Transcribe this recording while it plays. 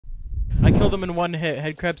kill them in one hit.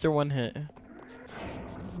 Head crabs are one hit.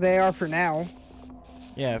 They are for now.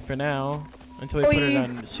 Yeah, for now. Until we put it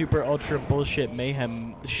on super ultra bullshit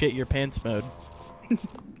mayhem shit your pants mode.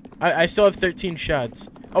 I still have 13 shots.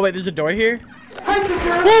 Oh wait, there's a door here? Hi,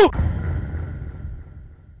 sister! Woo!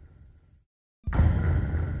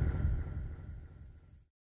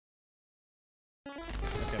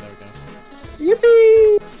 Okay, there we go.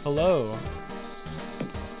 Yippee! Hello.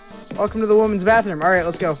 Welcome to the woman's bathroom. Alright,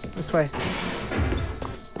 let's go. This way.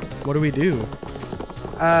 What do we do?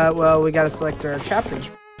 Well, we gotta select our chapters.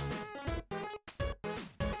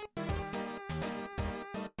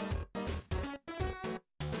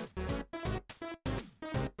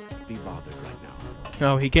 Be bothered right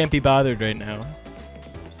now. Oh, he can't be bothered right now.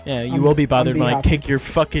 Yeah, you will be bothered when I happy. kick your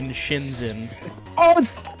fucking shins in. Oh,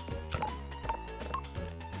 it's...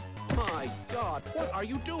 My God, what are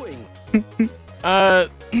you doing?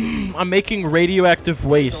 I'm making radioactive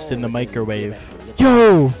waste in the microwave.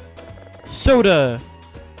 Yo! Soda!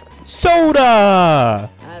 Soda!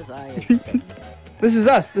 As I expected. This is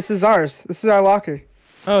us. This is ours. This is our locker.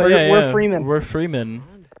 Oh, We're Freemen. We're Freemen.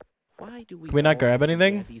 Why do we Can we not grab always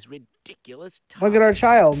anything? wear these ridiculous Look at our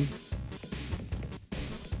child.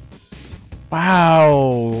 Wow,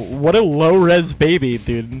 what a low-res baby,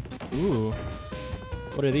 dude. Ooh.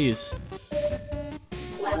 What are these?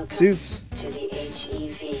 Suits. To the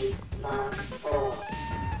HEV Mark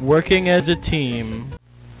IV. Working as a team.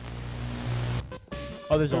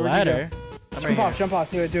 Oh, there's a Where'd you ladder. I'm right Jump off, here. jump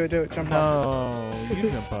off. Do it, do it, do it. Jump off. No, you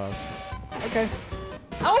jump off. Okay.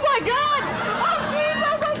 Oh my god! Oh jeez,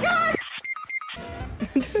 oh my god!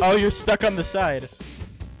 Oh, you're stuck on the side.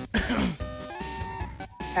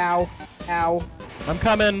 Ow. Ow. I'm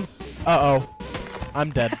coming. Uh-oh.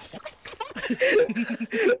 I'm dead.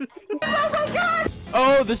 Oh my god!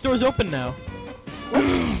 Oh, this door's open now.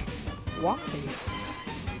 Why?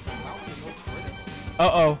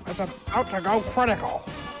 Uh-oh. It's about to go critical.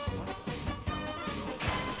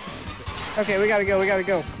 Okay, we gotta go, we gotta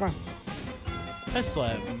go. Come on. Test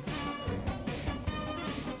lab.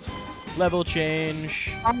 Level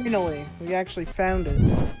change. Finally, we actually found it.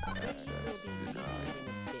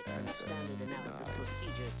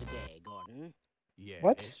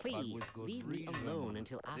 What? Please leave me alone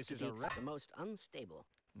until after the most unstable.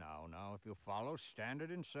 Now, if you follow standard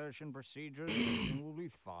insertion procedures, everything will be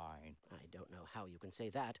fine. I don't know how you can say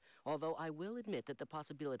that, although I will admit that the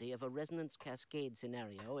possibility of a resonance cascade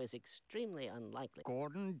scenario is extremely unlikely.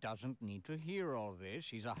 Gordon doesn't need to hear all this.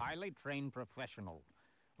 He's a highly trained professional.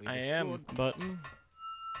 We've I am. assured- Button.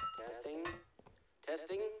 Testing.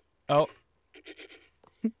 Testing. Oh.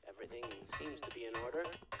 Everything seems to be in order.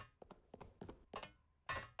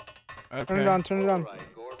 Okay. Turn it on, turn it on. All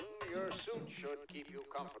right, Gordon, your suit should keep you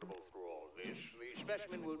comfortable through all this. The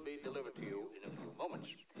specimen will be delivered to you in a few moments.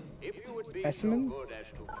 If you would be Specimen? so good as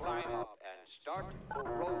to climb up and start the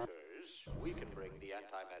rotors, we can bring the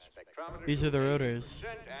anti-mass spectrometer. These to are the rotors. 80%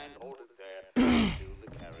 and hold it there until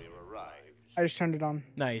the carrier arrives. I just turned it on.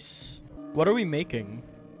 Nice. What are we making?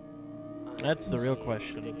 That's the real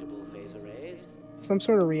question. Predictable phase arrays. Some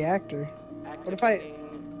sort of reactor. What if I...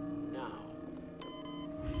 Activating now.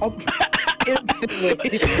 Oh,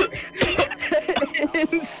 instantly.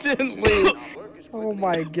 Instantly. Oh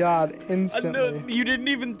my god, instantly. No, you didn't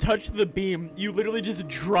even touch the beam. You literally just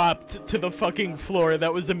dropped to the fucking floor.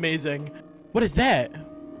 That was amazing. What is that?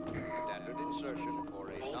 Standard insertion for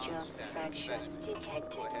a Major non-standard fracture specimen.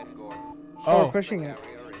 detected. Go ahead, Gordon. Oh, Oh. pushing it.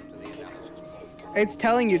 Carrier into the analysis. System It's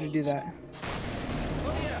telling you to do that.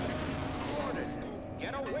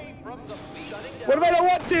 Get away from the beam. What if I don't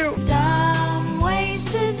want to? Dumb ways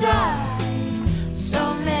to die.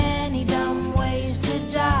 So many dumb ways to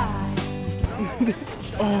die.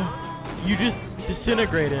 Oh, you just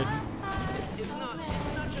disintegrated.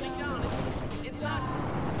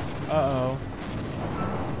 Uh-oh.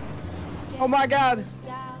 Oh my god.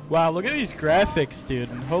 Wow, look at these graphics, dude.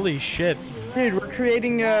 Holy shit. Dude, we're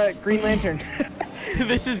creating Green Lantern.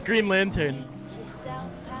 This is Green Lantern.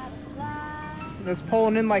 That's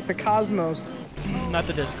pulling in like the cosmos. Not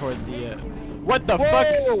the Discord, the, What the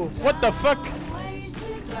Whoa! fuck? What the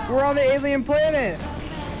fuck? We're on the alien planet.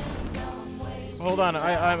 Hold on,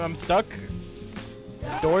 I'm stuck.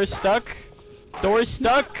 Door's stuck. Door's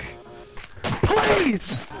stuck.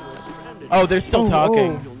 Please! Oh, they're still Oh,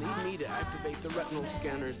 talking. oh. You'll need me to activate the retinal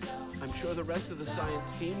scanners. I'm sure the rest of the science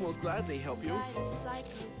team will gladly help you.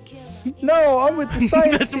 No, I'm with the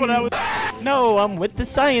science That's team. what I was. No, I'm with the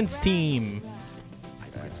science team.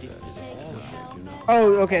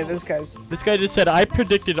 Oh, okay, this guy's. This guy just said, I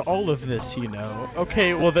predicted all of this, you know.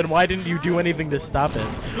 Okay, well then why didn't you do anything to stop it?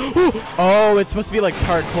 Oh, it's supposed to be like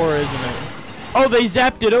parkour, isn't it? Oh, they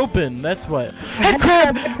zapped it open. That's what. Head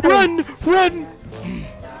crab! Run! Run!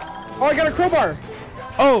 Oh, I got a crowbar.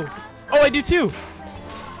 Oh! Oh, I do too!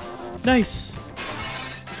 Nice!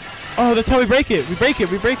 Oh, that's how we break it! We break it!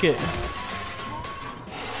 We break it!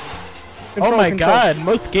 Control, oh my control. god,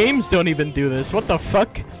 most games don't even do this. What the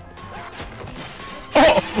fuck?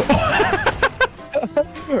 Oh!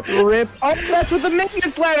 Rip. Oh, that's what the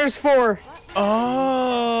maintenance ladder's for.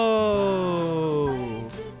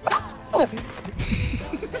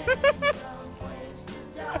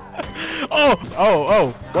 Oh! Oh!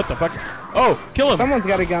 What the fuck? Oh, kill him! Someone's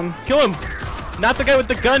got a gun. Kill him! Not the guy with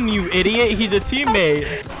the gun, you idiot! He's a teammate!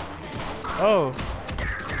 Oh.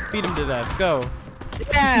 Beat him to death. Go.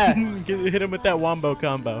 Yeah! Hit him with that wombo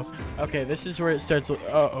combo. Okay, this is where it starts.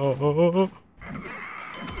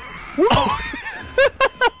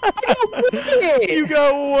 You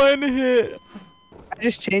got one hit. I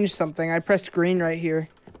just changed something. I pressed green right here.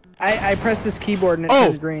 I pressed this keyboard and it Oh.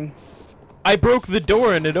 turned green. I broke the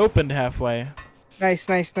door and it opened halfway. Nice,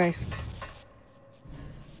 nice, nice.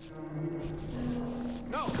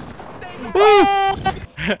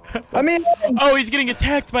 I mean, Oh, he's getting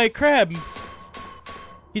attacked by a crab.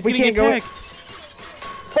 He's We getting can't go in. attacked.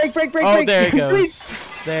 break, break, break, Oh, break. there he goes. Break.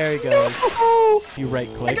 There he goes. No! You right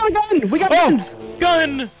I click. got a gun. We got guns.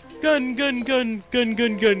 Gun! Gun, gun, gun, gun,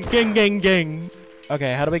 gun, gun, gang, gang, gang.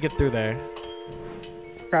 Okay, how do we get through there?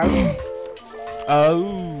 Crouch.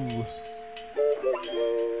 Oh.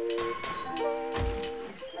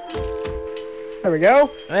 There we go.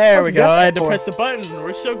 There How's we it go. going I had to for? press the button.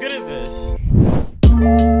 We're so good at this.